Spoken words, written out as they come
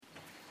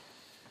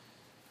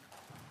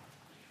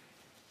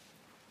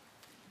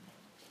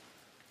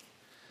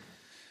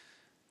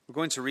We're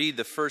going to read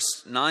the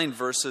first 9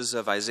 verses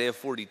of Isaiah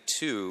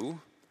 42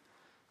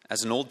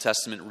 as an Old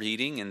Testament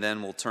reading, and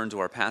then we'll turn to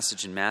our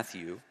passage in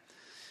Matthew.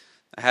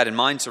 I had in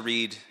mind to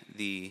read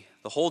the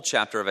whole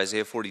chapter of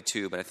Isaiah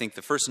 42, but I think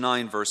the first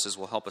 9 verses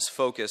will help us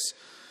focus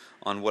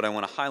on what I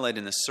want to highlight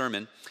in this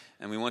sermon.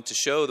 And we want to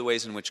show the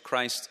ways in which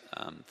Christ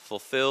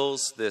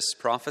fulfills this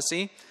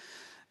prophecy,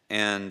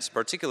 and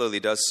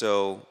particularly does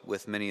so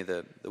with many of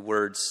the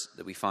words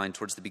that we find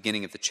towards the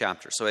beginning of the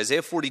chapter. So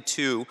Isaiah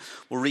 42,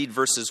 we'll read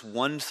verses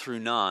 1 through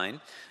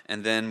 9,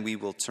 and then we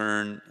will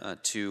turn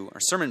to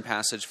our sermon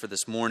passage for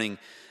this morning,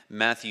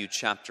 Matthew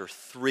chapter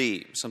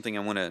 3. Something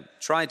I want to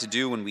try to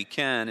do when we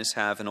can is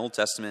have an Old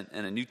Testament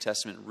and a New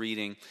Testament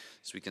reading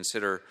as we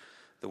consider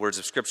the words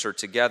of Scripture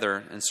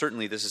together. And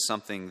certainly this is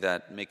something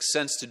that makes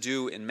sense to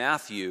do in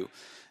Matthew,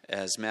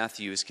 as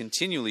Matthew is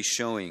continually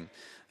showing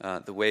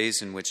the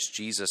ways in which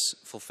Jesus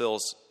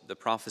fulfills the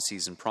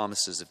prophecies and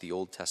promises of the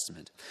Old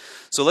Testament.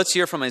 So let's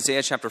hear from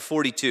Isaiah chapter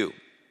 42,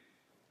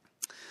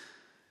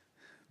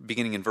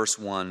 beginning in verse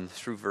 1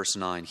 through verse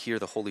 9. Hear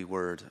the holy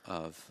word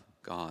of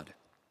God.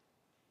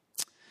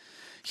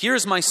 Here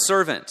is my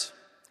servant,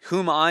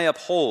 whom I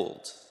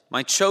uphold,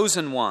 my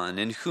chosen one,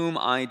 in whom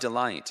I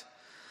delight.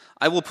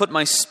 I will put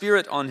my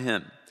spirit on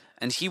him,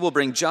 and he will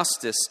bring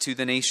justice to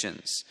the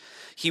nations.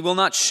 He will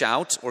not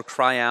shout or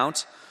cry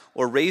out,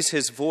 or raise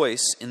his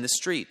voice in the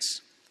streets.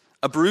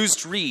 A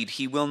bruised reed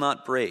he will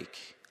not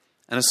break,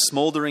 and a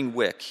smoldering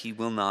wick he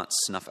will not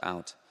snuff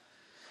out.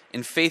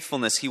 In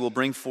faithfulness he will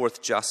bring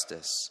forth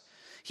justice.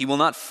 He will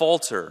not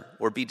falter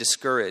or be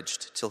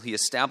discouraged till he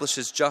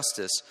establishes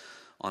justice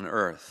on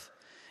earth.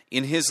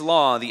 In his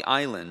law the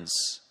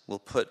islands will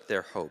put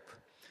their hope.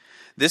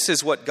 This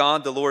is what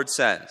God the Lord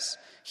says,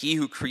 he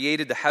who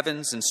created the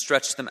heavens and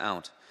stretched them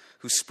out,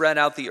 who spread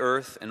out the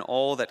earth and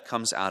all that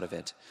comes out of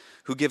it,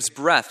 who gives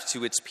breath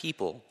to its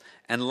people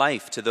and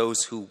life to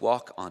those who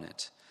walk on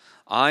it.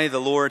 I, the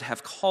Lord,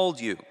 have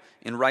called you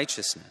in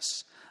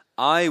righteousness.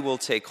 I will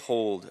take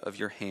hold of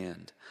your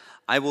hand.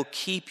 I will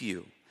keep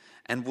you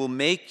and will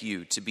make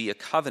you to be a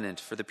covenant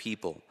for the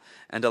people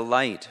and a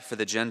light for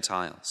the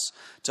Gentiles,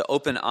 to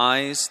open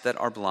eyes that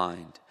are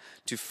blind,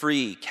 to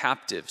free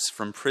captives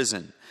from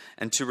prison,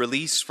 and to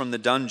release from the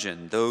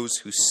dungeon those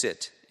who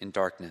sit in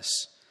darkness.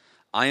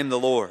 I am the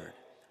Lord,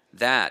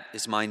 that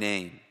is my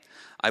name.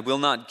 I will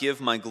not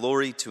give my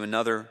glory to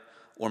another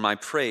or my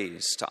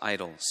praise to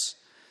idols.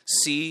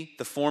 See,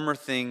 the former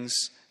things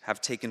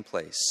have taken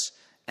place,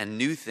 and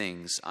new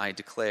things I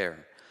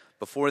declare.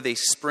 Before they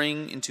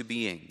spring into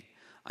being,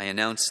 I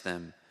announce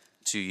them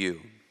to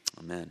you.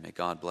 Amen. May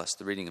God bless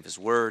the reading of his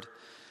word.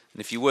 And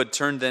if you would,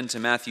 turn then to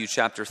Matthew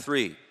chapter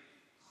 3.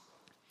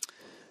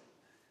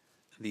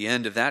 The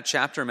end of that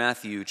chapter,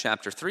 Matthew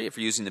chapter 3, if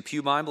you're using the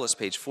Pew Bible, is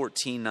page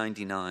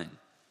 1499.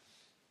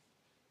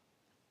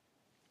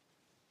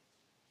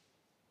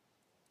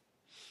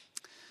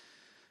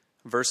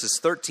 Verses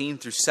 13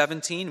 through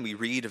 17, we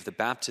read of the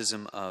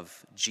baptism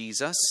of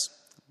Jesus,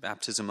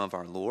 baptism of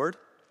our Lord.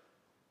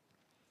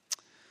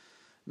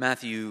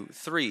 Matthew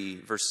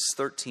 3, verses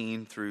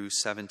 13 through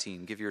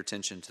 17. Give your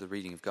attention to the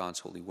reading of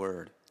God's holy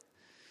word.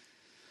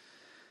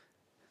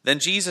 Then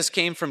Jesus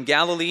came from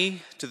Galilee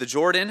to the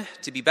Jordan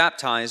to be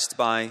baptized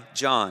by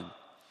John.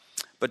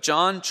 But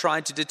John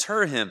tried to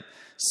deter him,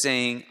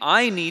 saying,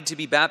 I need to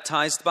be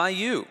baptized by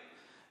you,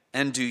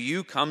 and do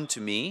you come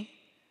to me?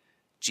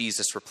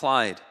 Jesus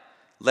replied,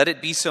 Let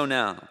it be so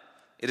now.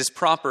 It is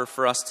proper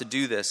for us to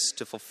do this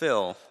to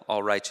fulfill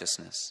all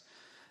righteousness.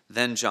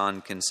 Then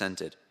John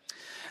consented.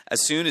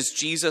 As soon as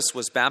Jesus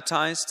was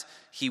baptized,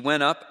 he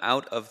went up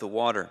out of the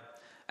water.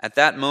 At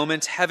that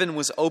moment, heaven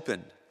was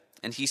opened,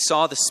 and he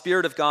saw the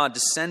Spirit of God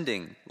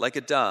descending like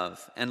a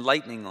dove and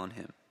lighting on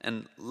him.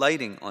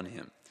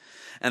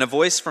 And a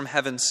voice from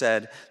heaven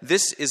said,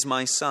 This is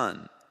my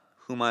Son,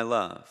 whom I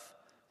love.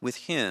 With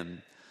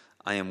him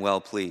I am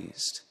well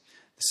pleased.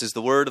 This is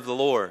the word of the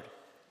Lord.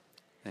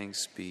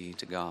 Thanks be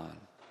to God.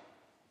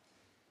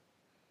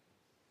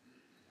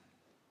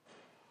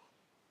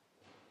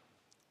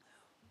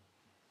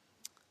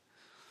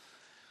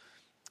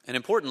 An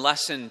important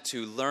lesson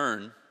to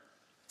learn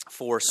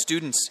for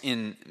students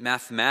in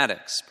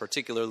mathematics,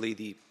 particularly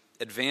the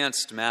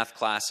advanced math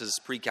classes,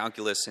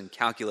 pre-calculus and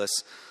calculus,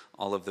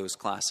 all of those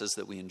classes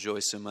that we enjoy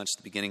so much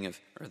at the beginning of,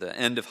 or the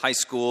end of high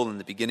school and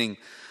the beginning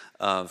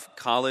of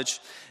college.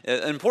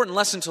 An important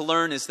lesson to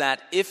learn is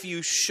that if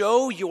you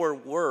show your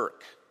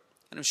work,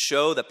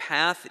 show the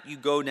path that you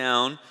go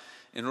down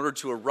in order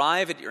to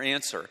arrive at your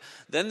answer,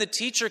 then the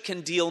teacher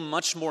can deal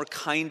much more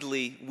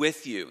kindly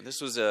with you.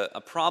 This was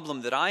a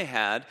problem that I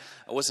had.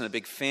 I wasn't a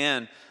big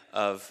fan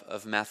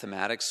of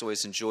mathematics,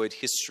 always enjoyed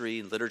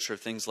history and literature,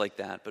 things like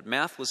that. But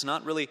math was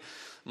not really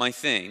my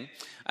thing.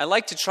 I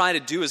like to try to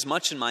do as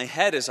much in my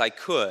head as I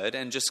could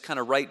and just kind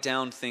of write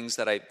down things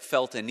that I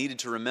felt I needed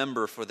to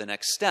remember for the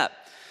next step.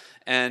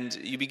 And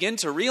you begin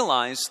to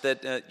realize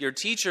that your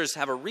teachers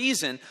have a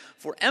reason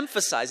for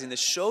emphasizing this.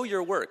 Show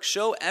your work.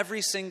 Show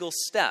every single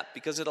step,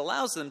 because it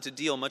allows them to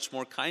deal much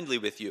more kindly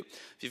with you.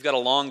 If you've got a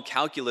long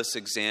calculus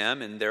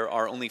exam and there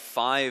are only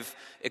 5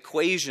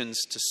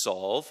 equations to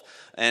solve,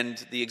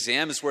 and the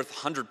exam is worth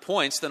 100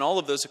 points, then all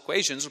of those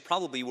equations will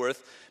probably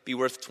be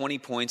worth 20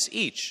 points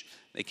each.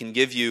 They can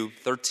give you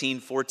 13,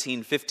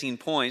 14, 15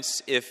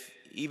 points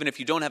even if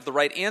you don't have the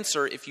right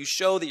answer, if you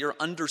show that you're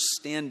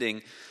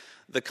understanding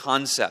the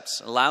concepts.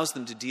 It allows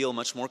them to deal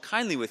much more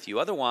kindly with you.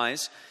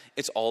 Otherwise,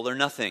 it's all or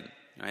nothing.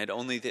 Right?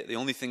 The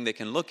only thing they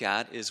can look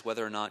at is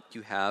whether or not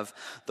you have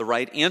the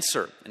right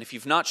answer. And if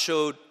you've not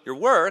showed your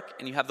work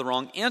and you have the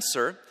wrong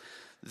answer,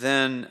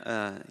 then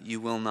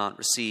you will not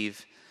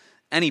receive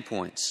any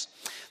points.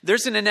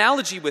 There's an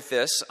analogy with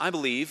this, I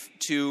believe,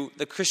 to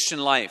the Christian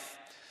life.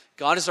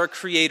 God is our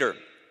creator,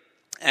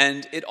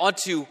 and it ought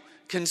to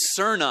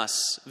concern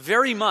us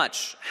very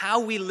much how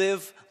we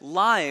live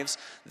lives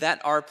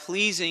that are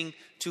pleasing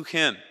to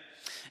Him.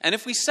 And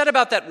if we set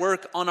about that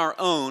work on our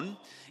own,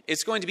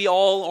 it's going to be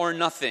all or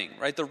nothing,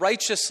 right? The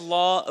righteous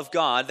law of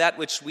God, that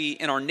which we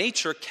in our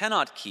nature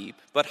cannot keep,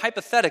 but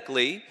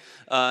hypothetically,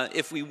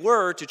 if we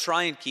were to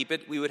try and keep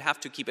it, we would have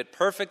to keep it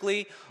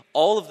perfectly,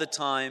 all of the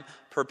time,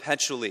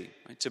 perpetually.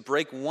 Right? To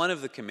break one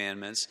of the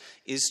commandments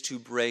is to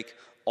break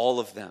all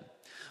of them.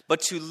 But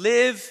to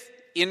live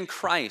in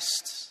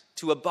Christ,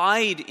 to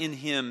abide in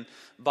Him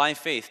by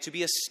faith, to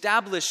be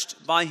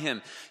established by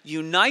Him,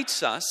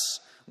 unites us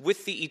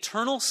with the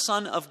eternal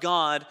Son of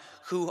God,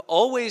 who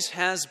always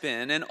has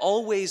been and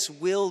always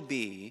will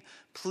be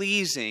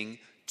pleasing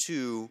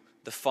to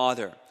the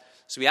Father.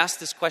 So we ask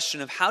this question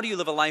of how do you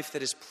live a life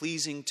that is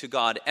pleasing to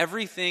God?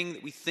 Everything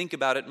that we think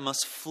about it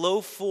must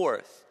flow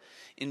forth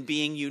in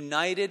being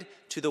united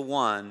to the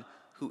one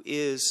who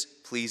is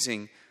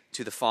pleasing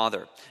to the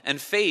Father.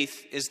 And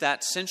faith is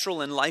that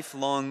central and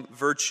lifelong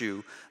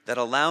virtue that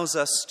allows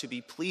us to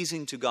be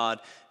pleasing to God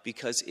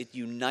because it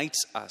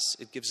unites us.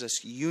 It gives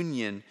us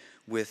union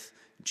with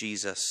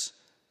Jesus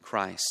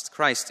Christ.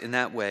 Christ, in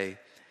that way,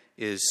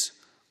 is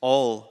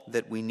all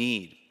that we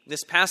need.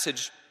 This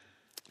passage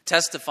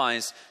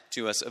testifies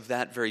to us of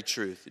that very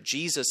truth.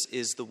 Jesus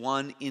is the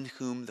one in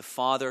whom the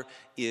Father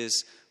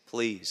is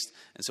pleased.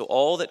 And so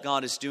all that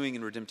God is doing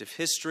in redemptive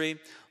history,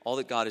 all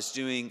that God is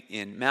doing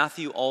in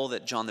Matthew, all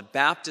that John the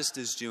Baptist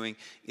is doing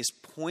is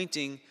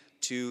pointing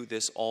to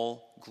this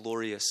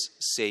all-glorious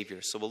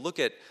Savior. So we'll look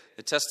at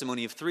the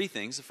testimony of 3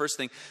 things. The first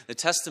thing, the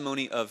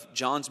testimony of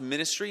John's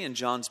ministry and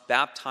John's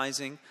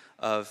baptizing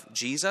of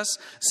Jesus.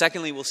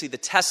 Secondly, we'll see the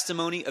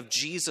testimony of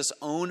Jesus'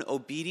 own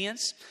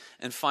obedience.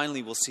 And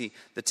finally, we'll see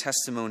the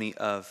testimony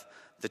of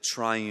the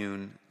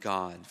triune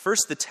God.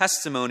 First, the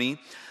testimony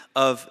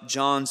of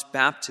John's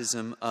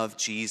baptism of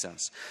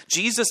Jesus.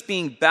 Jesus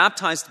being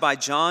baptized by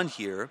John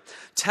here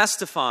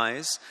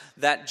testifies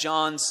that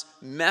John's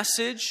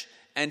message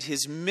and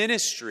his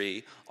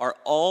ministry are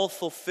all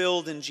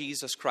fulfilled in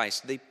Jesus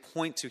Christ. They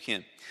point to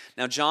Him.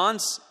 Now,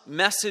 John's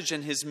message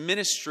and his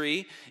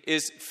ministry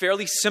is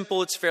fairly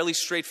simple. It's fairly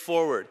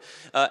straightforward.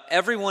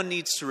 Everyone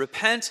needs to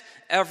repent.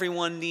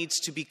 Everyone needs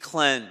to be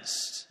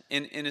cleansed.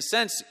 In a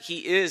sense,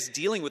 he is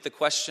dealing with the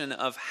question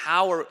of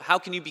how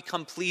can you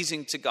become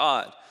pleasing to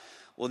God?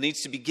 Well, it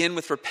needs to begin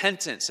with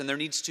repentance, and there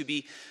needs to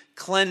be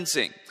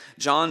cleansing.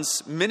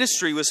 John's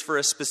ministry was for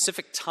a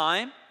specific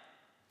time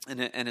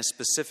and a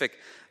specific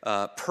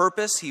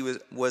purpose. He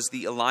was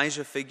the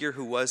Elijah figure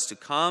who was to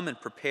come and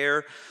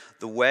prepare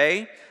the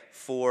way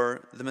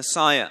for the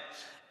Messiah.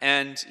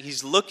 And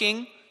he's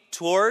looking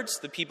towards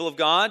the people of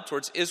God,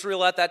 towards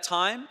Israel at that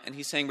time, and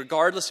he's saying,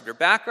 regardless of your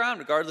background,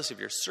 regardless of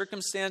your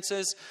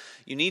circumstances,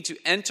 you need to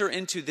enter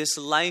into this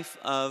life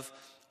of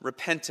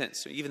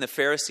repentance. Even the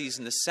Pharisees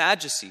and the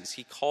Sadducees,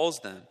 he calls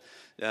them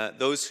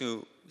those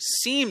who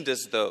seemed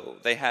as though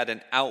they had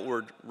an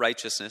outward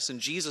righteousness, and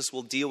Jesus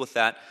will deal with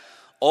that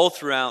all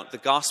throughout the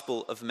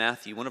Gospel of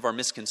Matthew. One of our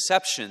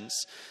misconceptions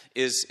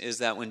is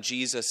that when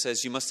Jesus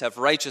says you must have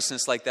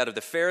righteousness like that of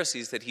the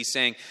Pharisees, that he's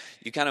saying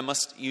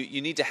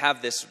you need to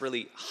have this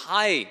really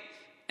high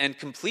and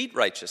complete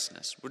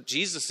righteousness. What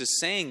Jesus is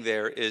saying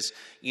there is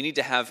you need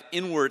to have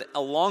inward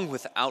along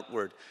with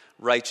outward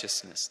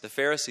righteousness. The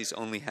Pharisees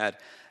only had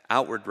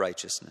outward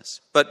righteousness.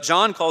 But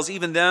John calls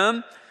even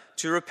them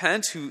to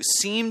repent who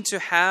seem to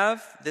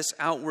have this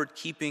outward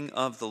keeping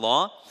of the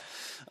law.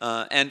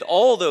 And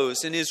all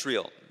those in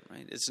Israel,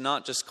 right? It's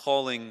not just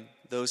calling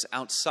those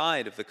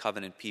outside of the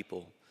covenant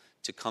people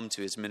to come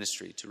to his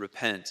ministry, to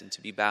repent and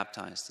to be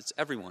baptized. It's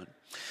everyone.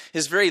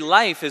 His very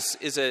life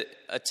is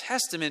a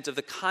testament of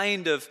the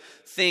kind of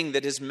thing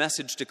that his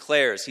message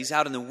declares. He's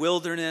out in the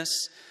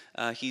wilderness.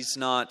 He's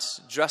not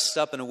dressed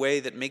up in a way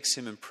that makes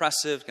him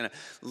impressive. Going to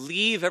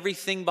leave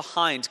everything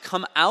behind.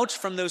 Come out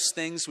from those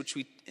things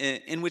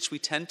in which we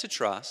tend to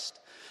trust.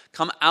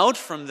 Come out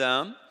from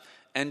them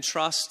and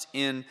trust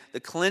in the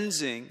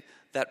cleansing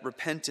that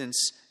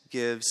repentance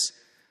gives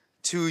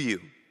to you.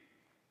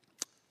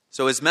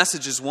 So his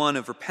message is one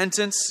of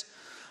repentance,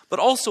 but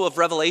also of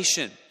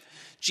revelation.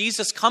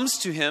 Jesus comes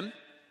to him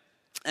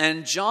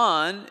And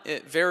John,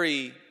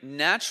 very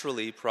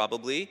naturally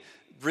probably,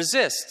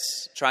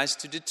 resists, tries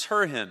to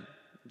deter him.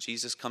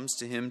 Jesus comes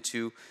to him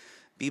to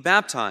be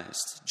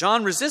baptized.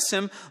 John resists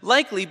him,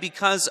 likely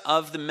because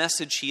of the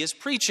message he is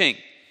preaching.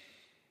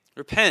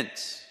 Repent,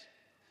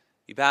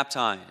 be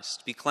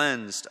baptized, be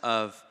cleansed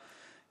of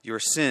your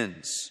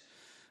sins.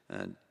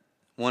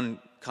 One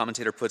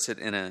commentator puts it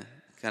in a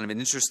kind of an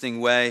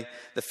interesting way.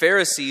 The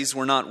Pharisees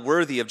were not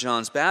worthy of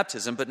John's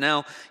baptism, but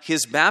now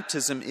his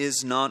baptism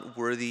is not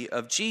worthy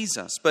of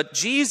Jesus. But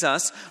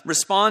Jesus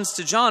responds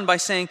to John by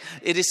saying,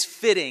 it is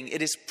fitting,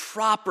 it is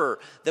proper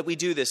that we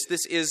do this.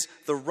 This is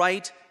the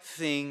right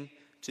thing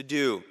to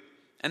do.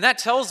 And that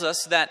tells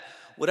us that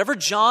whatever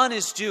John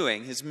is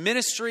doing, his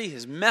ministry,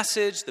 his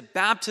message, the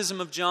baptism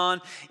of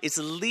John, is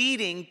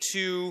leading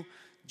to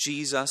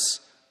Jesus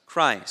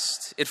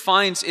Christ. It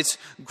finds its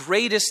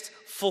greatest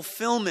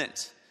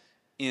fulfillment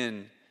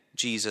in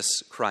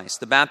Jesus Christ,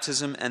 the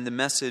baptism and the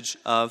message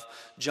of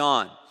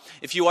John.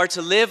 If you are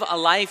to live a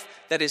life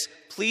that is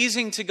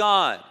pleasing to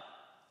God,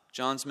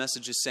 John's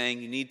message is saying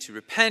you need to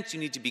repent, you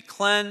need to be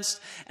cleansed,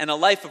 and a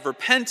life of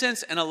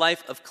repentance and a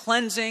life of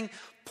cleansing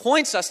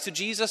points us to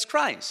Jesus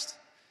Christ.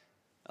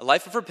 A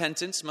life of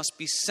repentance must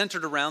be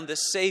centered around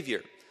this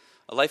Savior.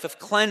 A life of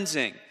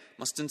cleansing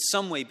must in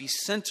some way be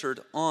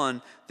centered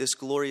on this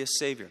glorious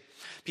Savior.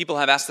 People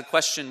have asked the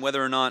question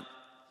whether or not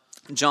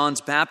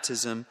John's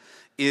baptism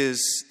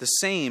is the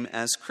same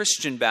as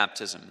Christian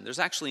baptism. There's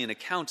actually an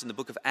account in the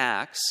book of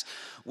Acts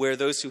where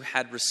those who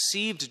had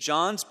received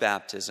John's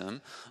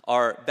baptism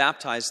are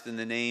baptized in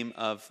the name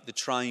of the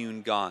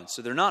triune God.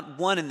 So they're not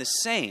one and the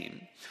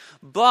same,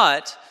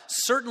 but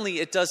certainly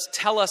it does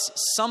tell us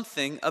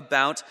something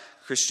about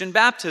Christian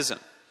baptism.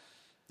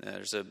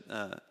 There's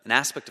an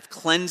aspect of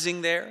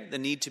cleansing there, the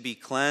need to be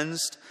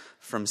cleansed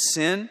from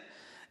sin.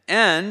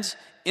 And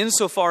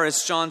insofar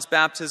as John's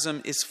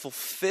baptism is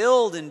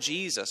fulfilled in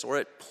Jesus, or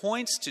it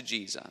points to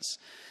Jesus,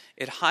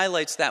 it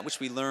highlights that which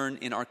we learn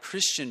in our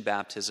Christian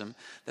baptism,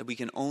 that we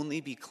can only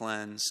be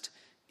cleansed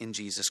in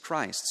Jesus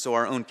Christ. So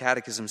our own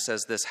catechism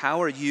says this: how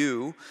are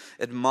you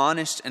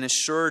admonished and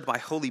assured by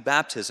holy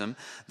baptism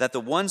that the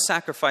one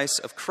sacrifice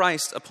of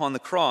Christ upon the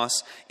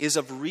cross is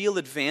of real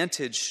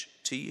advantage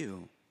to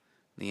you?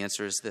 The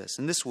answer is this: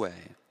 in this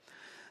way,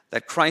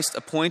 that Christ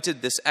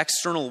appointed this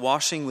external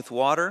washing with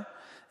water,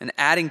 and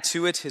adding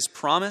to it his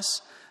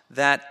promise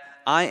that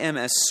I am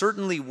as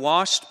certainly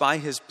washed by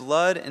his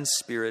blood and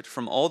spirit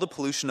from all the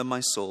pollution of my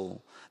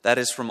soul, that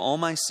is, from all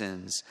my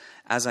sins,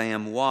 as I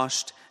am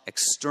washed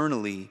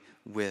externally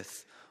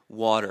with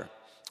water.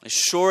 As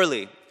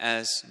surely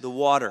as the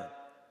water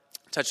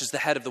touches the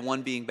head of the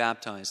one being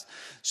baptized,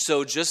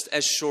 so just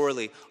as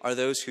surely are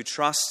those who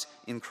trust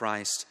in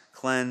Christ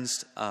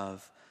cleansed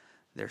of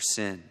their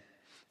sin.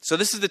 So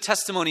this is the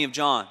testimony of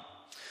John.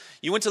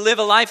 You want to live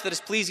a life that is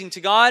pleasing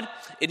to God?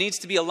 It needs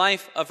to be a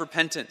life of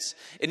repentance.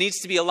 It needs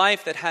to be a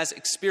life that has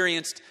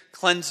experienced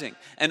cleansing.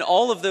 And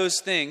all of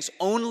those things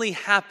only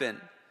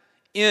happen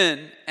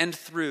in and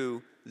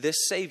through this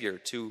Savior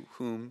to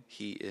whom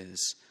he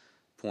is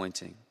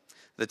pointing.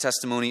 The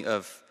testimony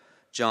of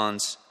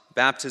John's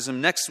baptism.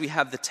 Next, we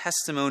have the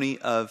testimony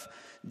of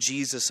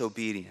Jesus'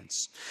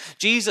 obedience.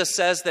 Jesus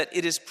says that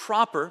it is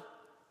proper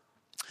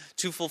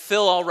to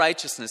fulfill all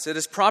righteousness. It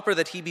is proper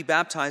that he be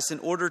baptized in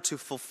order to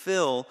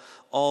fulfill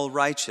all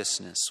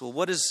righteousness. Well,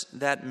 what does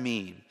that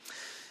mean?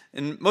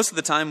 And most of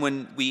the time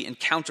when we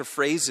encounter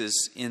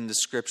phrases in the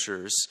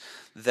scriptures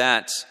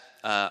that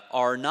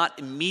are not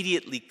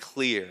immediately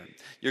clear,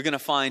 you're going to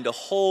find a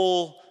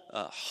whole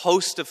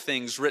host of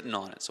things written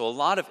on it. So a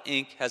lot of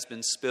ink has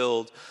been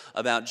spilled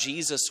about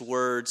Jesus'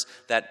 words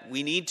that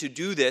we need to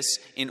do this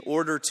in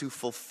order to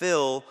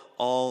fulfill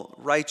all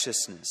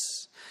righteousness.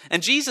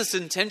 And Jesus'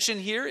 intention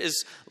here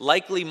is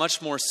likely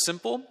much more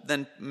simple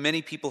than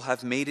many people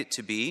have made it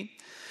to be.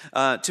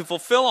 To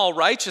fulfill all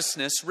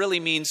righteousness really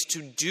means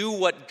to do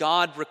what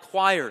God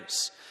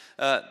requires.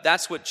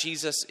 That's what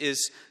Jesus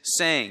is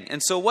saying.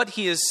 And so what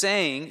he is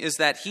saying is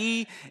that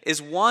he is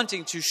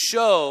wanting to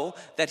show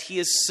that he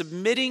is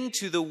submitting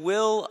to the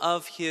will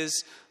of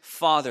his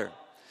Father.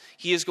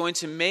 He is going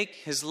to make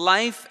his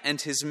life and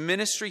his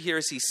ministry here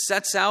as he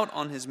sets out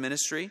on his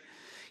ministry.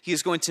 He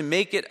is going to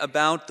make it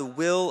about the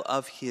will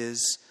of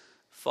his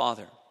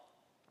Father.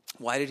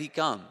 Why did he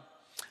come?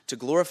 To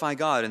glorify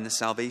God in the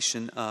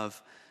salvation of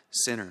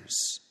sinners.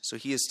 So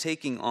he is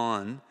taking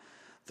on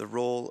the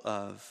role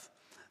of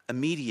a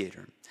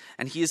mediator.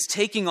 And he is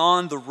taking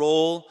on the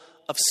role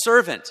of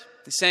servant.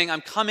 He's saying, I'm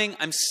coming,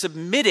 I'm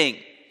submitting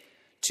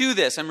to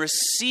this. I'm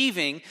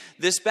receiving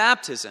this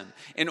baptism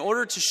in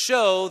order to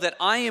show that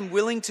I am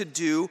willing to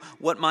do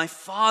what my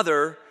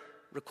Father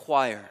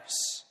requires.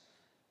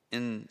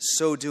 In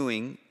so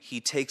doing,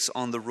 he takes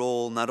on the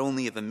role not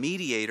only of a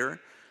mediator,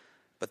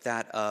 but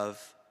that of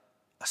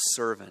a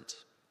servant.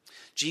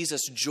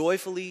 Jesus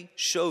joyfully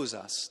shows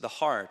us the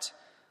heart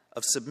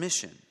of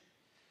submission,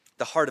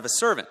 the heart of a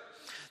servant.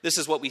 This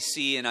is what we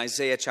see in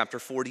Isaiah chapter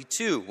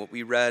 42, what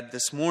we read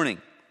this morning.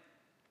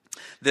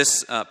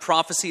 This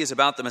prophecy is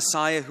about the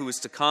Messiah who is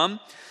to come,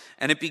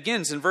 And it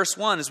begins in verse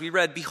 1 as we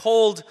read,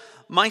 "Behold,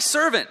 my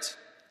servant,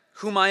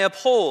 whom I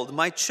uphold,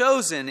 my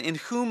chosen, in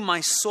whom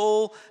my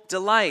soul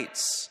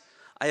delights.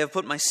 I have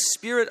put my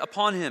spirit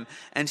upon him,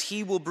 and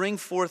he will bring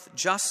forth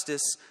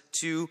justice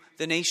to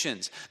the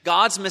nations."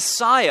 God's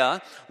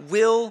Messiah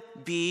will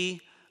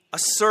be a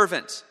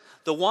servant.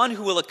 The one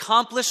who will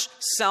accomplish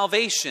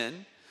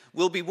salvation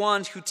will be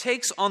one who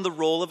takes on the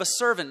role of a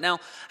servant. Now,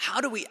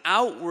 how do we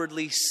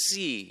outwardly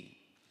see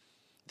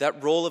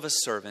that role of a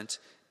servant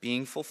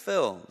being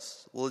fulfilled?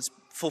 Well, it's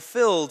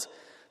fulfilled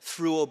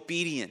through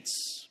obedience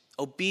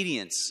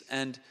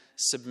and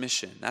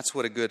submission. That's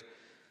what a good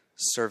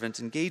servant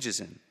engages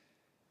in.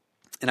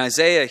 In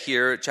Isaiah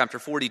here, chapter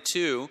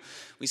 42,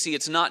 we see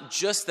it's not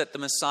just that the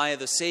Messiah,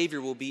 the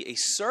Savior, will be a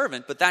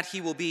servant, but that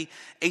he will be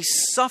a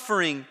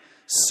suffering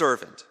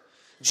servant.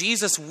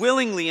 Jesus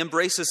willingly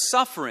embraces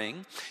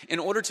suffering in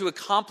order to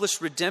accomplish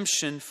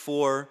redemption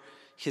for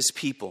his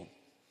people.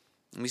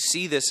 And we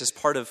see this as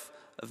part of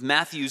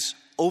Matthew's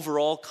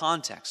overall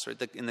context.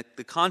 Right? In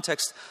the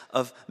context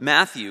of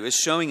Matthew is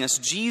showing us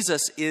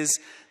Jesus is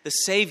the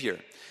Savior.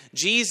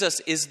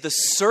 Jesus is the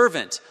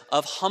servant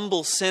of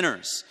humble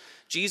sinners.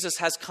 Jesus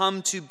has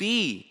come to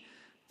be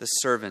the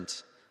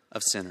servant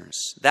of sinners.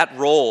 That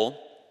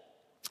role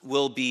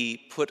will be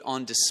put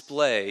on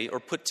display or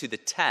put to the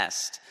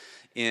test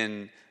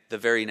in the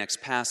very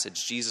next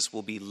passage. Jesus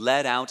will be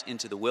led out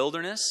into the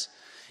wilderness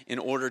in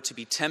order to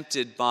be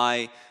tempted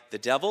by the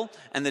devil.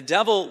 And the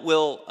devil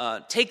will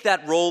take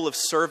that role of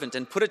servant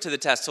and put it to the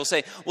test. He'll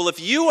say, well, if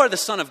you are the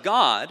Son of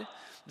God,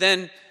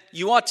 then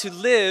you ought to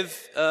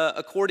live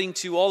according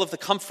to all of the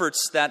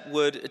comforts that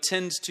would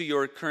attend to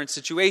your current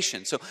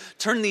situation. So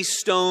turn these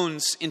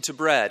stones into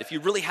bread. If you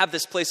really have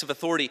this place of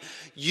authority,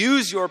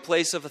 use your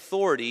place of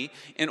authority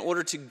in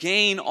order to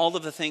gain all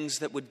of the things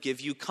that would give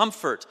you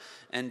comfort.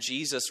 And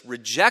Jesus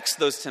rejects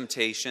those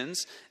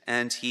temptations,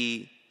 and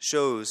he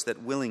shows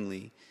that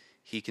willingly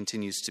he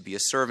continues to be a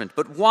servant.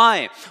 But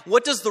why?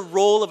 What does the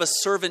role of a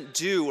servant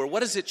do, or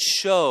what does it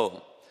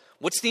show?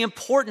 What's the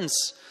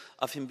importance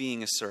of him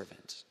being a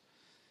servant?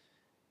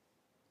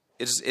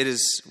 It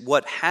is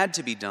what had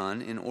to be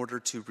done in order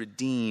to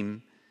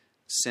redeem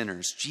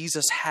sinners.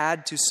 Jesus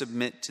had to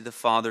submit to the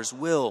Father's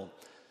will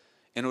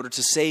in order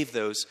to save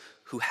those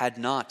who had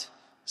not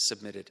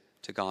submitted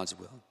to God's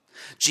will.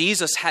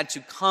 Jesus had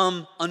to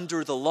come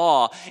under the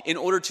law in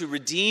order to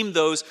redeem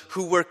those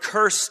who were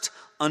cursed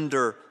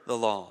under the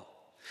law.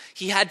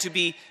 He had to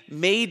be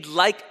made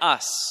like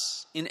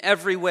us in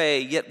every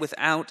way, yet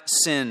without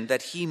sin,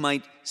 that he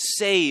might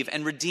save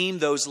and redeem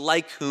those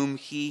like whom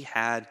he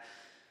had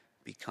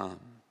become.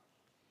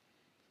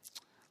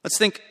 Let's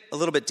think a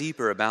little bit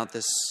deeper about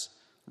this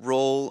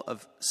role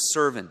of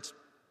servant.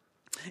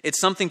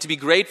 It's something to be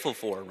grateful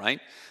for, right?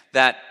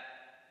 That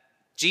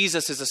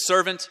Jesus is a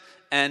servant,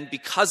 and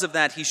because of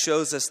that, he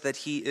shows us that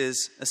he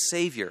is a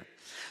Savior.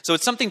 So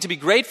it's something to be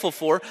grateful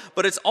for,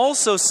 but it's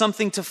also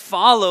something to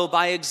follow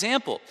by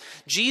example.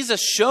 Jesus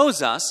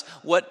shows us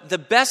what the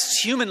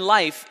best human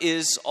life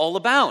is all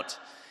about.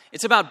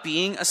 It's about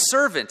being a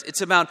servant.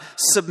 It's about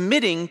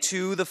submitting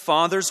to the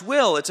Father's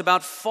will. It's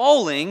about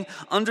falling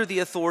under the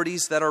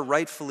authorities that are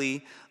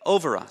rightfully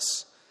over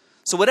us.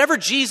 So whatever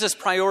Jesus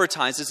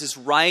prioritizes is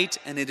right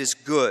and it is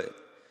good.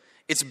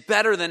 It's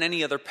better than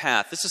any other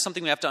path. This is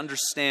something we have to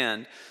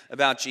understand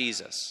about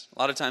Jesus. A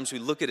lot of times we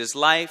look at his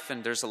life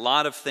and there's a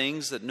lot of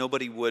things that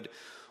nobody would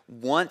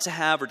want to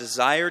have or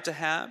desire to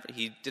have.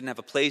 He didn't have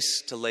a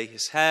place to lay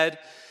his head.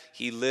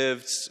 He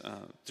lived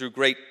through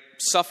great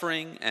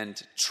suffering and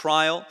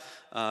trial.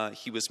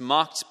 He was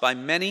mocked by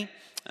many.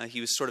 He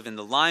was sort of in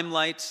the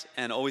limelight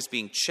and always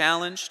being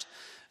challenged.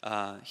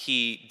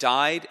 He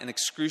died an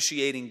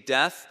excruciating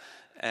death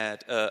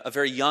at a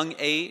very young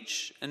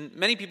age. And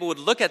many people would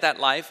look at that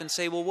life and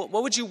say, well,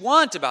 what would you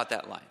want about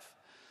that life?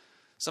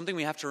 Something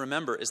we have to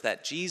remember is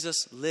that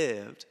Jesus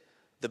lived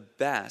the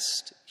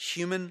best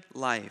human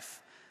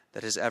life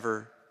that has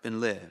ever been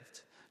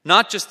lived.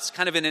 Not just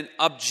kind of in an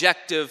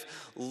objective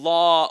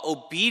law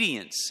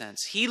obedience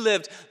sense. He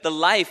lived the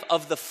life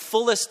of the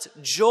fullest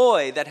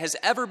joy that has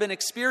ever been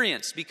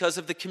experienced because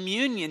of the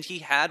communion he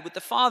had with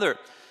the Father,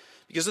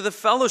 because of the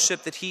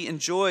fellowship that he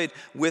enjoyed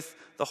with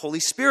the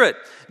Holy Spirit.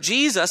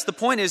 The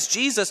point is,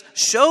 Jesus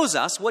shows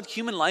us what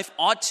human life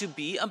ought to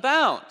be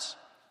about.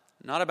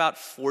 Not about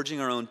forging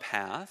our own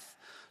path,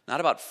 not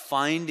about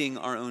finding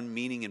our own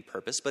meaning and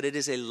purpose, but it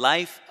is a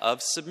life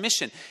of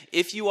submission.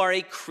 If you are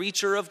a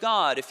creature of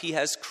God, if he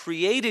has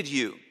created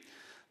you,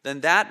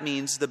 then that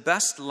means the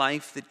best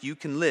life that you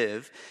can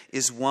live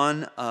is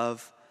one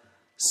of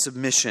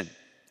submission.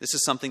 This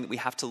is something that we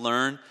have to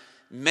learn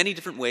many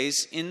different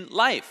ways in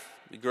life.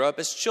 We grow up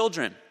as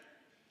children,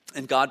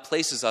 and God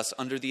places us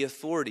under the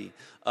authority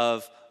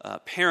of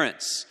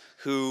parents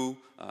who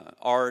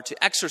are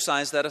to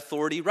exercise that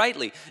authority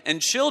rightly.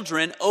 And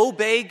children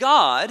obey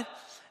God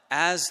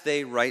as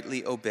they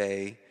rightly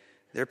obey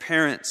their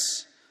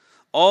parents.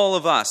 All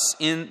of us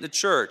in the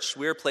church,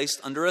 we are placed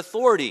under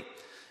authority.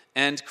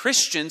 And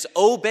Christians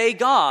obey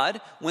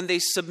God when they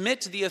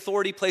submit to the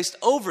authority placed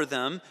over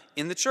them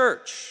in the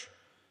church.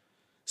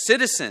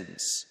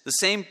 Citizens, the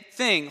same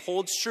thing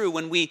holds true.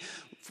 When we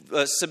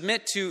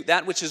submit to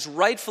that which is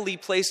rightfully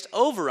placed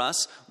over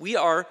us, we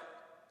are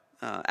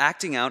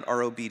acting out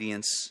our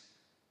obedience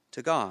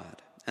to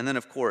God. And then,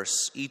 of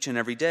course, each and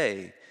every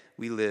day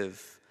we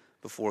live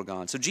before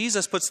God. So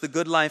Jesus puts the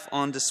good life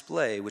on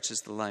display, which is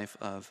the life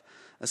of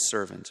a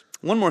servant.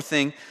 One more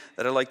thing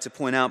that I'd like to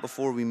point out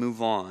before we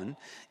move on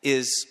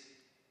is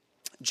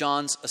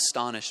John's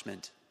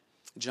astonishment.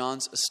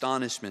 John's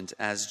astonishment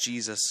as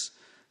Jesus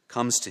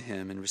comes to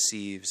him and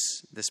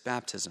receives this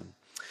baptism.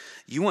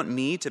 You want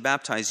me to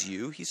baptize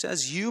you? He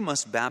says, you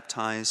must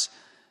baptize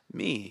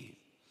me.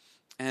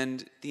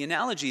 And the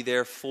analogy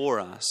there for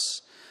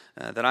us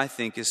that I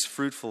think is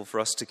fruitful for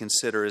us to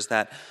consider is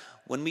that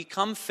when we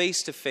come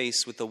face to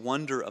face with the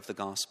wonder of the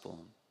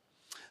gospel,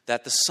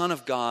 that the Son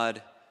of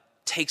God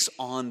takes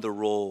on the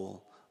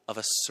role of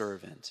a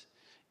servant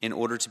in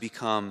order to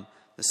become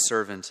the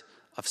servant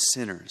of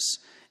sinners,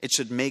 it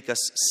should make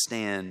us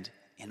stand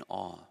in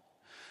awe.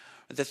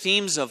 The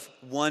themes of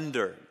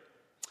wonder,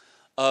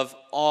 of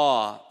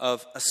awe,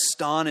 of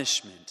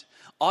astonishment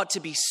ought to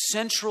be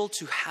central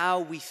to how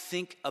we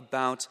think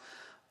about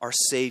our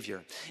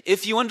Savior.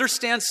 If you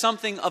understand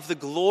something of the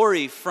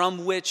glory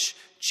from which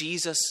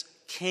Jesus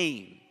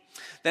came,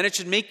 then it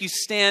should make you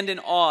stand in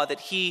awe that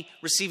he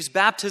receives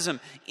baptism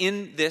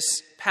in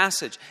this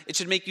passage. It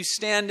should make you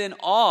stand in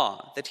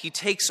awe that he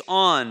takes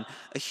on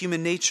a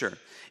human nature.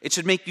 It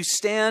should make you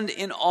stand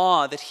in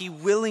awe that he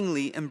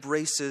willingly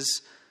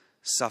embraces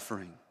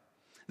suffering.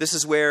 This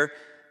is where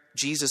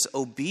Jesus'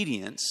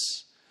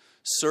 obedience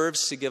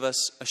serves to give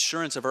us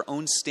assurance of our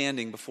own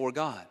standing before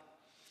God.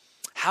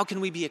 How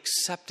can we be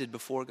accepted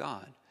before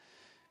God?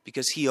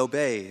 Because he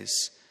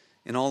obeys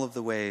in all of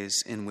the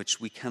ways in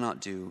which we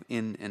cannot do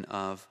in and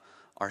of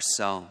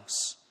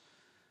ourselves.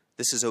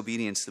 This is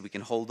obedience that we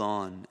can hold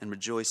on and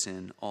rejoice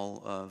in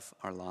all of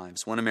our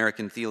lives. One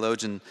American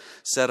theologian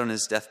said on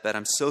his deathbed,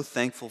 "I'm so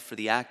thankful for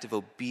the active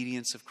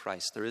obedience of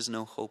Christ. There is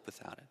no hope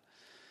without it."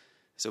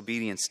 His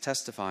obedience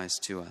testifies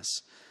to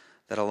us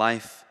that a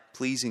life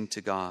pleasing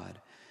to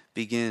God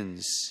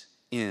begins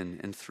in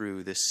and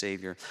through this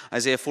Savior.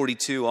 Isaiah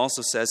 42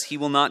 also says, "He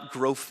will not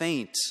grow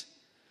faint."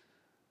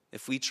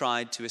 If we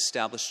tried to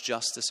establish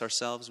justice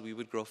ourselves, we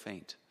would grow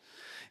faint.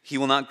 He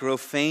will not grow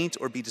faint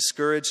or be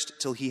discouraged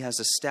till he has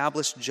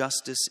established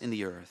justice in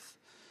the earth,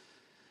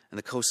 and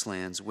the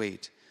coastlands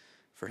wait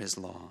for his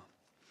law.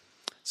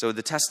 So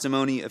the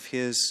testimony of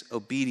his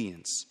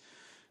obedience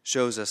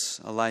shows us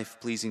a life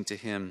pleasing to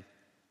him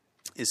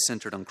is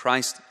centered on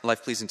Christ. A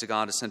life pleasing to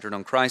God is centered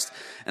on Christ.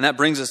 And that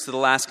brings us to the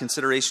last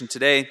consideration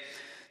today,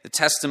 the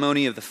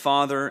testimony of the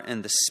Father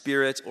and the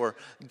Spirit, or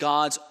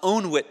God's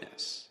own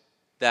witness,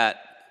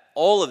 that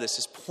all of this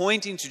is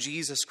pointing to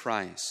Jesus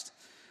Christ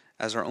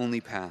as our only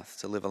path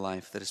to live a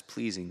life that is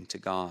pleasing to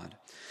God.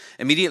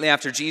 Immediately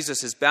after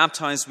Jesus is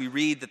baptized, we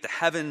read that the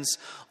heavens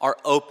are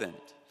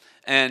opened.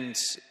 And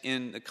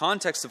in the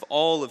context of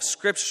all of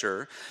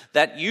Scripture,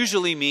 that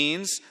usually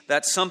means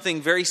that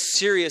something very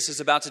serious is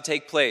about to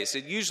take place.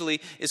 It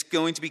usually is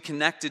going to be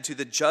connected to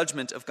the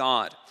judgment of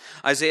God.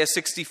 Isaiah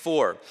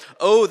 64,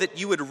 "Oh, that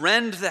you would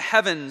rend the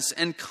heavens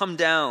and come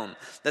down,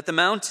 that the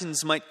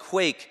mountains might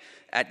quake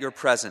at your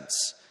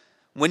presence.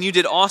 When you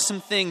did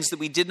awesome things that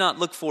we did not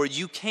look for,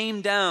 you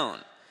came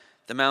down.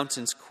 The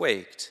mountains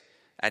quaked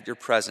at your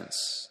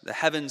presence." The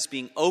heavens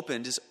being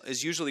opened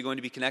is usually going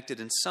to be connected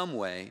in some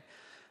way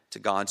to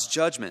God's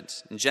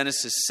judgment. In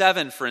Genesis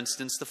 7, for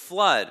instance, the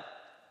flood.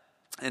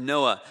 And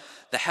Noah,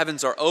 the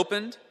heavens are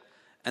opened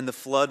and the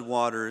flood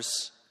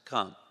waters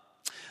come.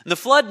 And the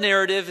flood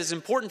narrative is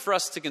important for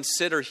us to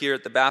consider here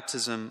at the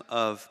baptism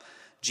of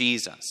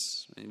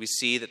Jesus. We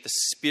see that the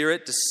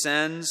Spirit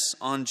descends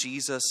on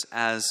Jesus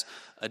as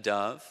a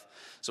dove.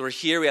 So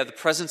we have the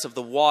presence of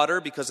the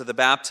water because of the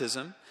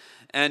baptism.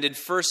 And in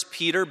 1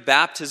 Peter,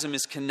 baptism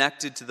is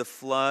connected to the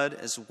flood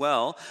as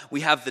well.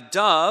 We have the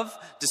dove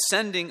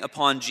descending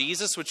upon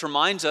Jesus, which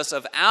reminds us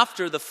of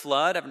after the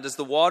flood, as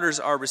the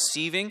waters are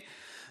receding,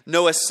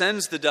 Noah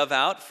sends the dove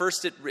out.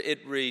 First,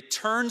 it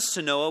returns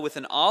to Noah with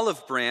an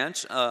olive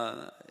branch,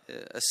 a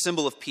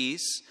symbol of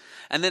peace,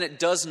 and then it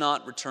does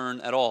not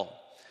return at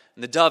all.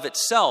 And the dove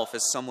itself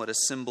is somewhat a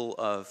symbol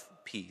of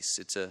peace.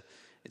 It's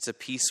a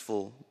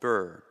peaceful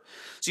bird.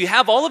 So you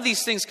have all of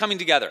these things coming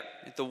together.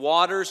 The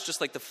waters,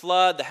 just like the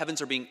flood, the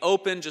heavens are being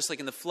opened, just like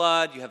in the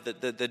flood. You have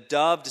the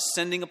dove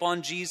descending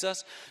upon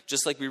Jesus,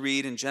 just like we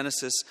read in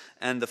Genesis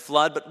and the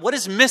flood. But what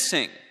is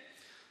missing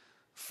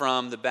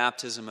from the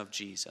baptism of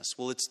Jesus?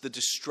 Well, it's the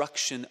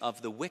destruction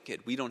of the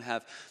wicked. We don't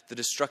have the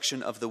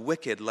destruction of the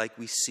wicked like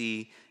we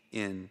see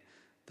in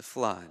the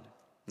flood.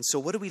 And so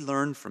what do we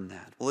learn from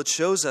that? Well, it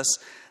shows us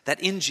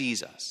that in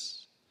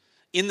Jesus,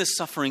 in the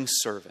suffering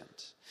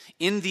servant,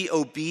 in the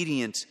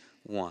obedient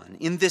one,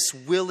 in this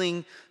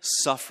willing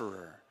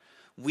sufferer,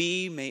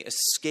 we may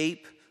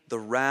escape the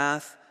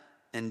wrath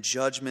and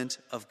judgment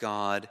of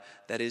God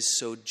that is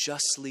so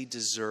justly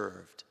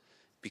deserved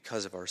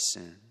because of our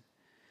sin.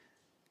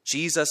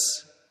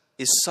 Jesus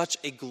is such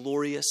a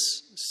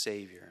glorious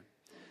Savior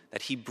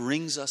that he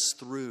brings us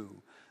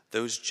through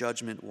those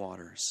judgment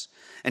waters.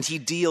 And he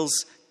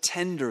deals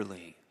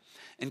tenderly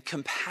and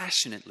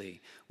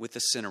compassionately with the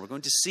sinner. We're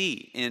going to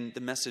see in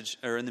the message,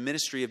 or in the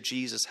ministry of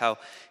Jesus, how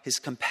his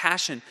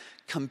compassion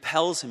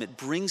compels him. It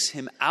brings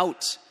him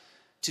out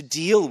to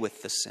deal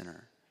with the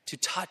sinner, to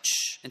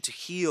touch and to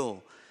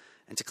heal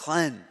and to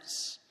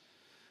cleanse.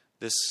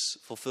 This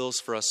fulfills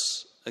for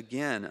us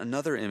again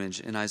another image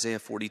in Isaiah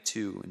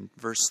 42 in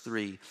verse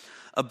 3.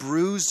 A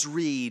bruised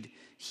reed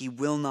he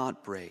will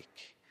not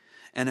break,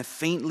 and a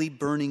faintly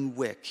burning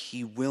wick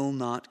he will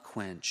not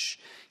quench.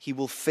 He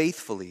will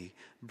faithfully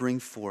bring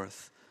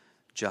forth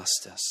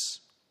justice.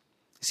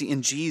 See,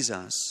 in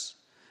Jesus,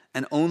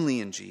 and only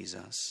in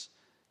Jesus,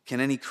 can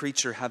any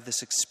creature have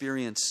this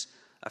experience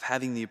of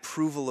having the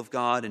approval of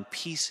God and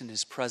peace in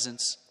his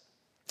presence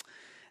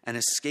and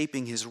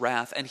escaping his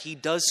wrath. And he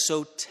does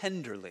so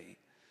tenderly.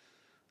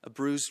 A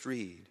bruised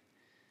reed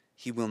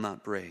he will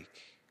not break.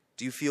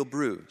 Do you feel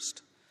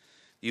bruised?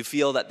 Do you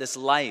feel that this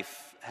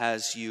life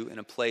has you in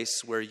a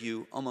place where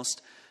you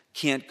almost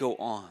can't go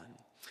on?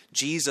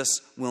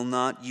 Jesus will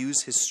not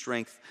use his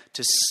strength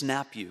to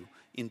snap you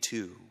in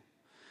two.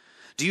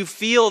 Do you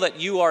feel that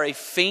you are a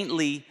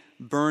faintly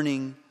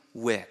burning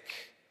wick?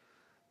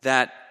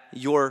 That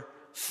your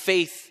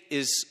faith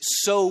is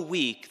so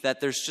weak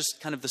that there's just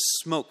kind of the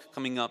smoke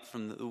coming up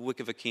from the wick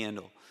of a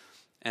candle,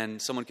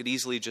 and someone could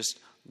easily just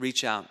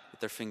reach out with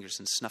their fingers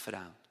and snuff it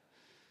out?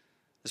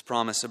 This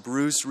promise, a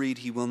bruised reed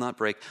he will not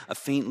break, a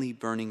faintly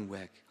burning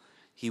wick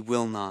he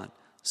will not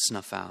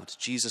snuff out.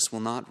 Jesus will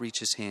not reach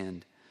his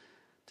hand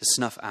to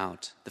snuff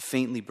out the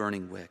faintly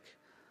burning wick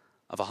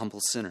of a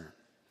humble sinner.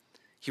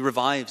 He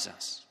revives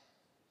us.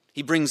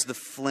 He brings the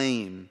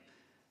flame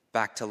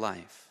back to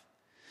life.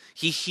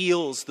 He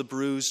heals the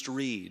bruised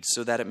reed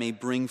so that it may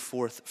bring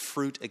forth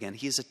fruit again.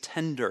 He is a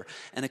tender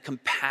and a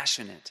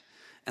compassionate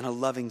and a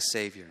loving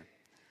Savior.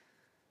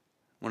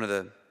 One of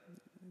the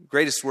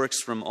greatest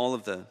works from all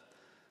of the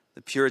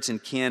Puritan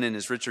canon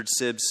is Richard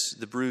Sibb's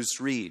The Bruised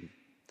Reed,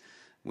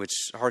 which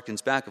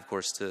harkens back, of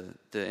course, to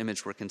the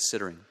image we're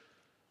considering.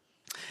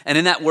 And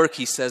in that work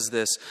he says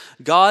this: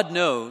 God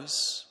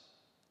knows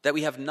that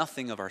we have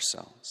nothing of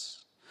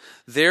ourselves.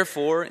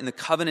 Therefore, in the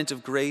covenant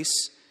of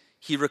grace,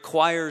 he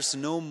requires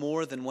no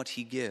more than what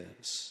he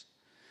gives.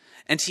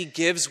 And he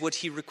gives what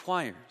he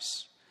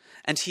requires.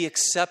 And he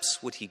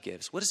accepts what he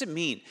gives. What does it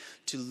mean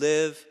to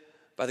live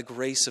by the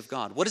grace of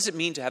God? What does it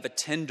mean to have a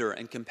tender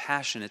and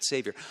compassionate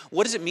Savior?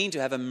 What does it mean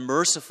to have a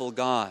merciful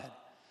God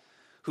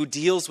who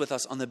deals with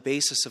us on the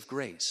basis of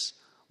grace?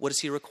 What does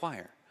he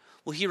require?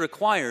 Well, he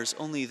requires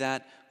only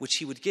that which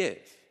he would give.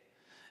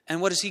 And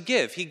what does he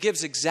give? He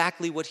gives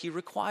exactly what he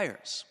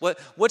requires.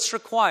 What's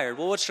required?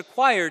 Well, what's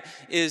required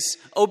is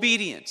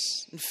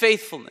obedience and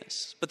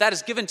faithfulness. But that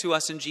is given to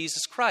us in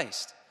Jesus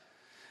Christ.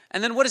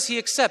 And then what does he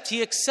accept?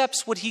 He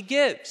accepts what he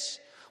gives.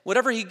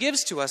 Whatever he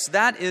gives to us,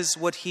 that is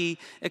what he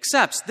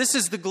accepts. This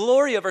is the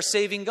glory of our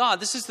saving God.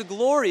 This is the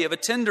glory of a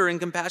tender and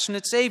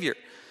compassionate Savior,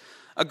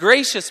 a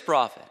gracious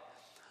prophet,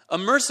 a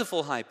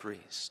merciful high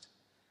priest,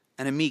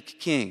 and a meek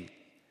king.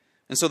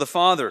 And so the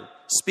Father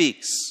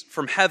speaks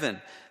from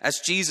heaven as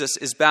Jesus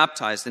is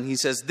baptized, and he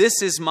says,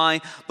 "This is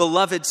my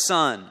beloved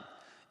Son.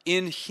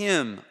 In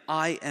him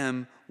I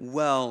am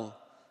well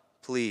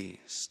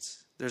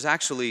pleased." There's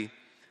actually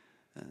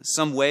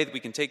some way that we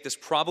can take this,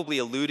 probably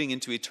alluding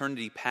into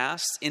eternity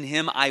past. In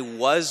him I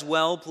was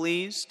well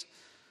pleased.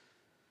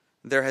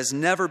 There has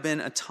never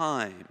been a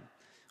time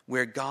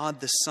where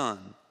God the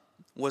Son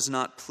was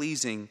not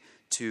pleasing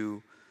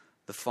to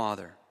the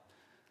Father.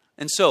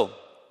 And so,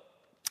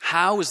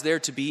 how is there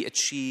to be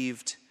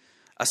achieved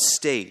a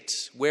state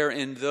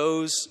wherein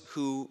those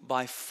who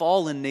by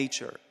fallen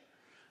nature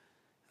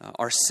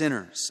are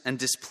sinners and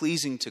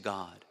displeasing to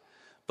God,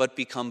 but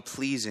become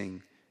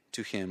pleasing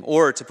to him?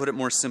 Or to put it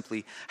more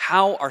simply,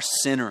 how are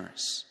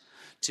sinners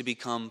to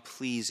become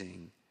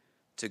pleasing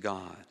to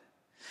God?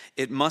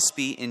 It must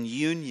be in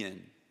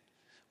union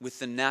with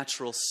the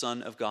natural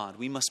Son of God.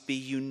 We must be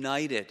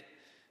united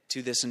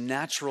to this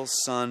natural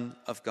Son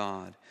of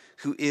God,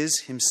 who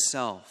is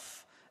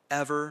himself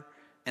ever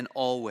and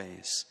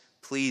always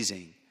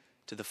pleasing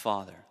to the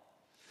Father.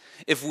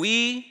 If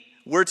we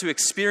were to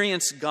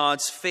experience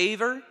God's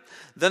favor,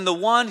 then the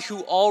one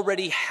who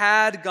already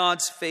had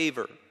God's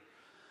favor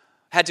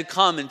had to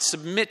come and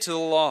submit to the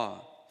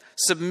law,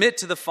 submit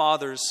to the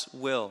Father's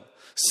will,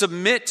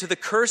 submit to the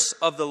curse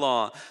of the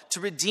law, to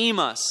redeem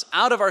us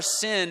out of our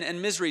sin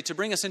and misery, to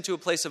bring us into a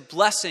place of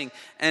blessing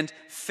and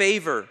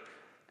favor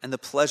and the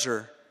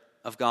pleasure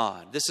of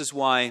God. This is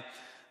why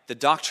the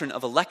doctrine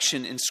of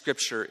election in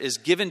Scripture is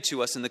given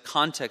to us in the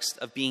context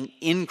of being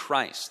in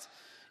Christ.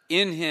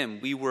 In him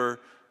we were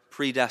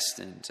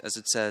predestined, as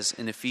it says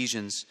in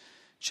Ephesians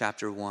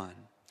chapter 1.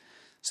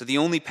 So the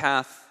only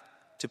path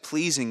to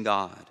pleasing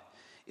God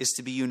is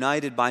to be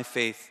united by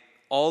faith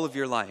all of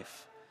your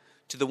life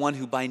to the one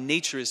who by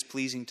nature is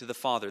pleasing to the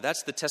Father.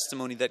 That's the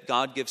testimony that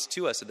God gives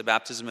to us at the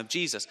baptism of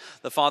Jesus.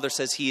 The Father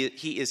says he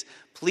is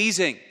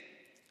pleasing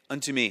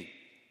unto me.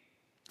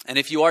 And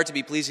if you are to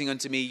be pleasing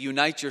unto me,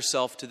 unite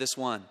yourself to this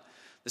one,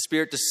 The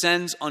Spirit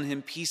descends on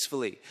him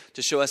peacefully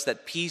to show us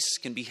that peace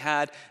can be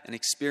had and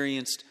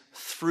experienced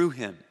through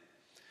him.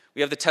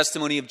 We have the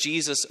testimony of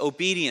Jesus'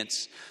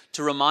 obedience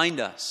to remind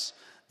us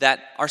that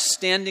our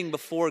standing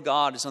before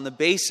God is on the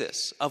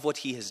basis of what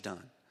he has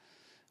done.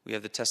 We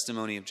have the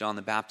testimony of John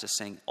the Baptist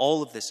saying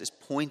all of this is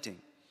pointing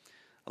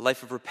a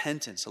life of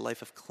repentance, a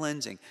life of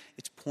cleansing.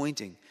 It's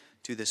pointing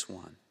to this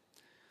one.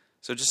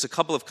 So just a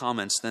couple of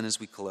comments then as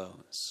we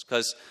close,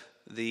 because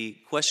the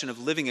question of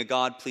living a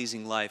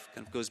God-pleasing life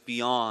kind of goes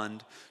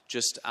beyond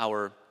just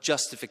our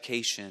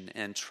justification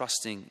and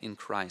trusting in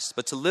Christ.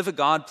 But to live a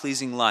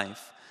God-pleasing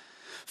life,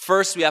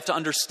 first we have to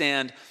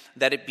understand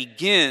that it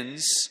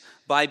begins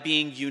by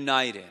being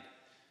united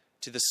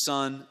to the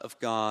Son of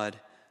God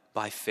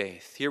by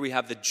faith. Here we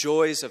have the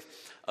joys of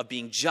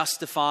being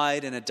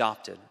justified and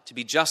adopted. To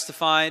be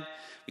justified,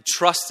 we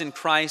trust in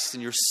Christ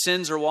and your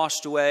sins are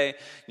washed away.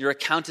 You're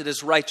accounted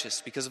as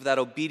righteous because of that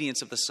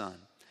obedience of the Son.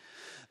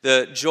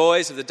 The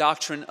joys of the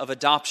doctrine of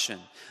adoption,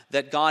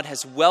 that God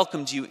has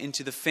welcomed you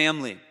into the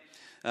family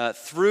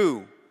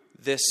through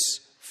this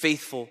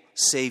faithful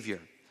Savior,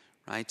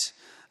 right?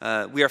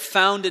 We are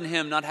found in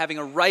him, not having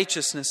a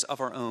righteousness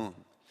of our own.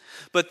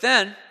 But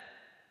then,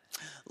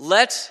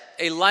 let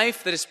a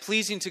life that is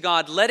pleasing to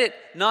God, let it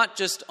not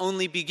just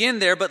only begin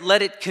there, but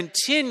let it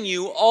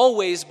continue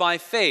always by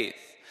faith.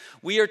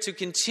 We are to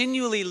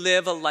continually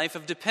live a life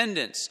of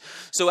dependence.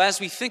 So as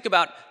we think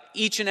about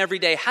each and every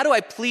day, how do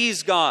I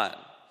please God?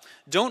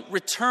 Don't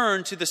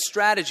return to the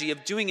strategy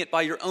of doing it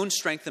by your own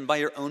strength and by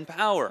your own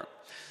power.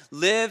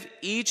 Live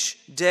each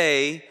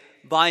day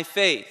by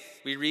faith.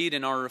 We read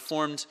in our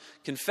Reformed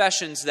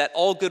confessions that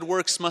all good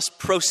works must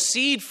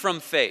proceed from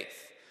faith.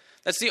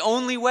 That's the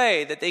only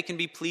way that they can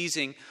be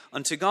pleasing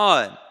unto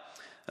God.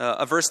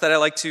 A verse that I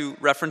like to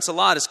reference a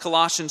lot is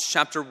Colossians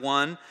chapter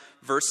 1,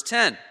 verse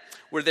 10,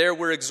 where there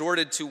we're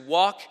exhorted to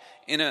walk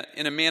in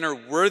a manner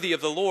worthy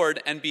of the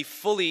Lord and be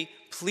fully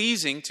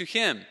pleasing to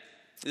him.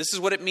 This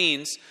is what it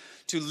means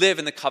to live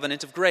in the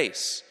covenant of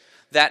grace.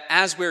 That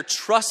as we're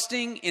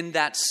trusting in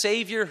that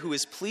Savior who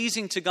is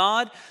pleasing to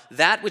God,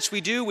 that which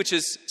we do, which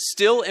is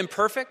still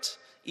imperfect,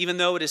 even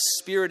though it is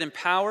Spirit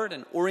empowered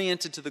and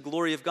oriented to the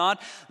glory of God,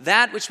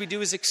 that which we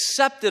do is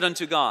accepted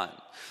unto God.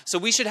 So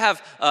we should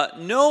have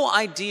no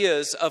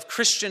ideas of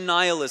Christian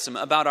nihilism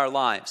about our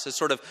lives. It's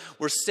sort of,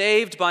 we're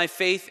saved by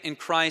faith in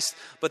Christ,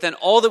 but then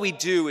all that we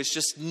do is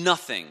just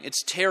nothing.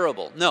 It's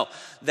terrible. No,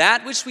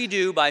 that which we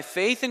do by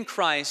faith in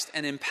Christ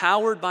and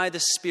empowered by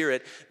the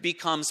Spirit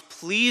becomes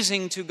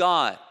pleasing to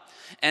God.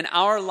 And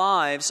our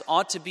lives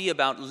ought to be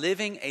about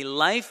living a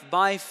life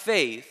by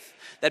faith,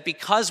 that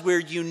because we're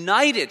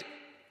united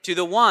to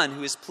the one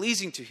who is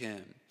pleasing to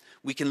him,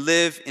 we can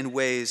live in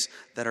ways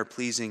that are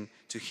pleasing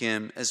to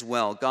him as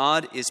well.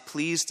 God is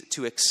pleased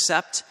to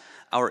accept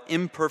our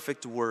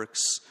imperfect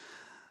works,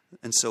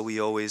 and so we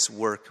always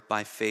work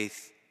by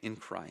faith in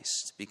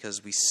Christ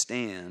because we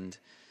stand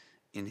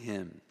in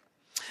him.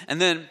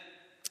 And then,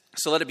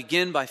 so let it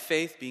begin by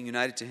faith, being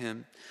united to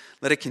him.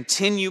 Let it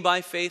continue by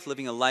faith,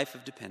 living a life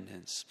of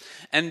dependence.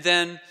 And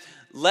then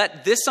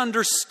let this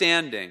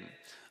understanding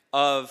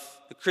of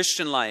the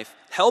Christian life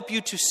help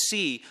you to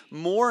see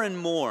more and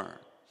more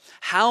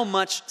how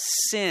much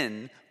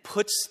sin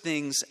puts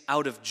things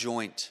out of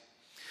joint.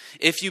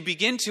 If you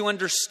begin to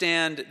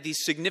understand the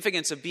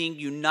significance of being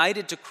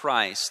united to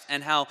Christ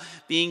and how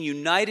being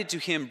united to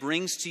him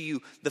brings to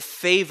you the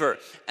favor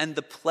and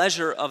the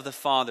pleasure of the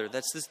Father,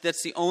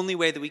 that's the only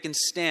way that we can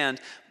stand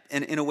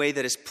in a way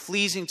that is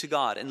pleasing to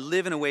God and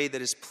live in a way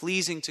that is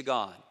pleasing to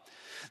God,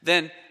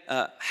 then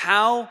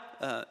how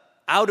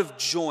out of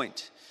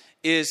joint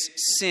is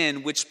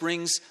sin, which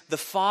brings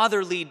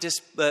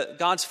the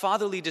God's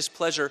fatherly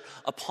displeasure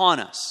upon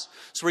us.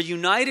 So we're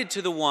united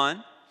to the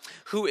one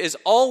who is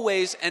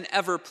always and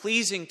ever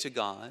pleasing to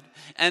God,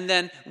 and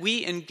then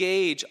we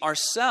engage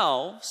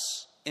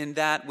ourselves in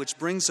that which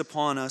brings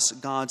upon us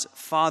God's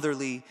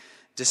fatherly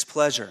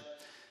displeasure.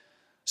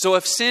 So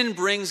if sin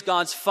brings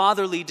God's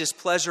fatherly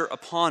displeasure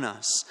upon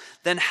us,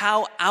 then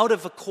how out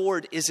of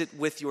accord is it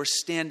with your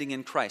standing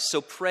in Christ?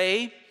 So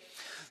pray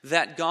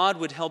that God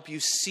would help you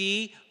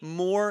see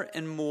more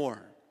and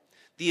more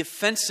the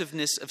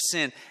offensiveness of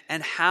sin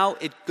and how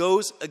it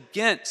goes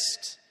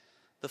against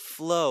the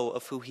flow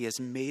of who he has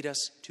made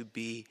us to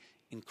be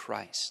in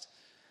Christ.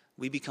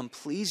 We become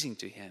pleasing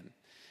to him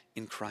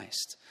in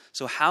Christ.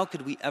 So how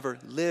could we ever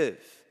live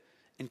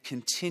and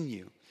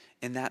continue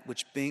in that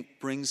which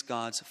brings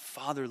God's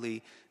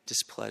fatherly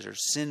displeasure?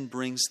 Sin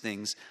brings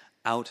things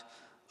out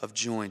of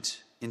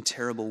joint in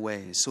terrible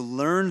ways. So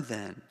learn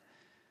then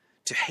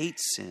to hate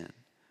sin,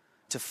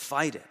 to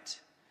fight it,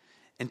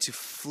 and to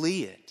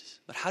flee it.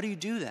 But how do you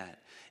do that?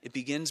 It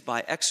begins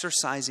by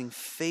exercising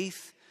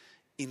faith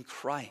in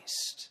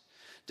Christ,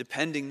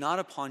 depending not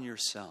upon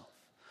yourself,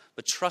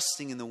 but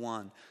trusting in the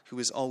one who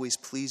is always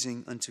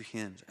pleasing unto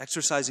him.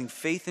 Exercising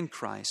faith in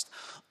Christ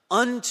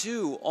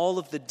unto all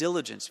of the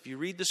diligence. If you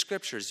read the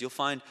scriptures, you'll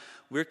find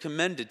we're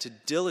commended to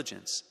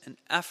diligence and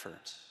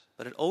effort,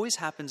 but it always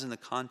happens in the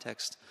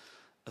context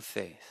of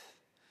faith.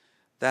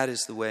 That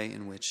is the way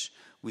in which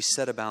we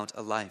set about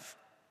a life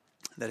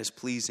that is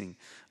pleasing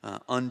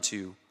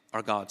unto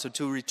our God. So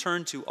to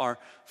return to our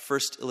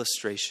first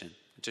illustration,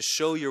 to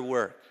show your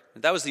work.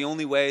 That was the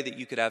only way that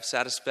you could have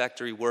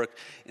satisfactory work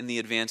in the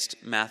advanced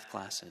math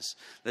classes.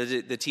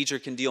 The teacher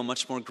can deal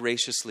much more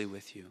graciously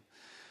with you.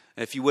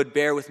 If you would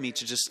bear with me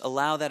to just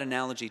allow that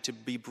analogy to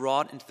be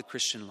brought into the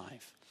Christian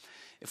life.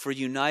 If we're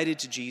united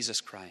to Jesus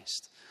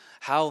Christ,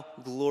 how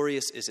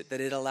glorious is it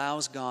that it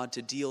allows God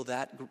to deal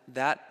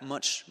that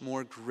much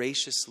more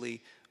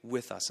graciously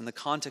with us in the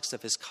context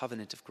of his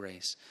covenant of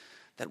grace.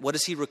 That what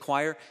does he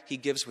require? He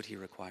gives what he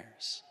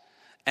requires.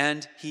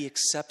 And he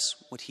accepts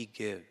what he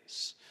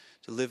gives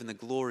to live in the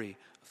glory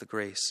of the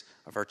grace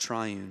of our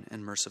triune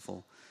and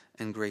merciful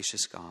and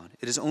gracious God.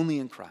 It is only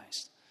in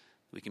Christ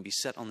we can be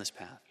set on this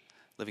path,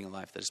 living a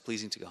life that is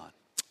pleasing to God.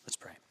 Let's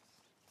pray.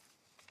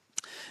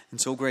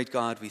 And so, great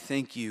God, we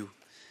thank you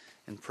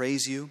and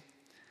praise you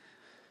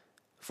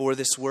for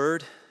this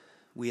word.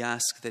 We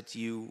ask that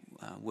you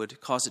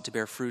would cause it to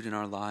bear fruit in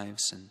our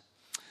lives and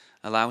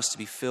allow us to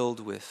be filled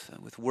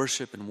with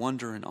worship and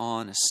wonder and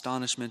awe and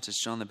astonishment as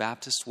John the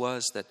Baptist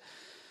was, that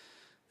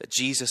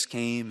Jesus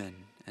came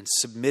and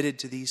submitted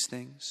to these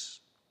things.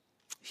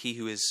 He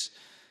who is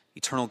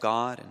eternal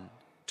God and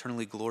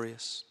eternally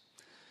glorious.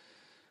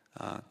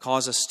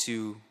 Cause us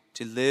to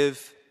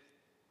live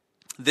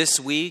this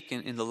week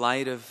in the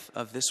light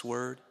of this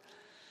word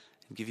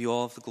and give you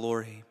all of the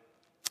glory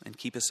and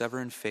keep us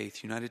ever in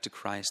faith, united to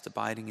Christ,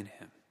 abiding in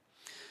him.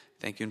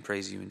 Thank you and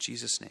praise you in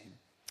Jesus' name.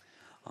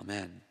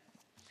 Amen.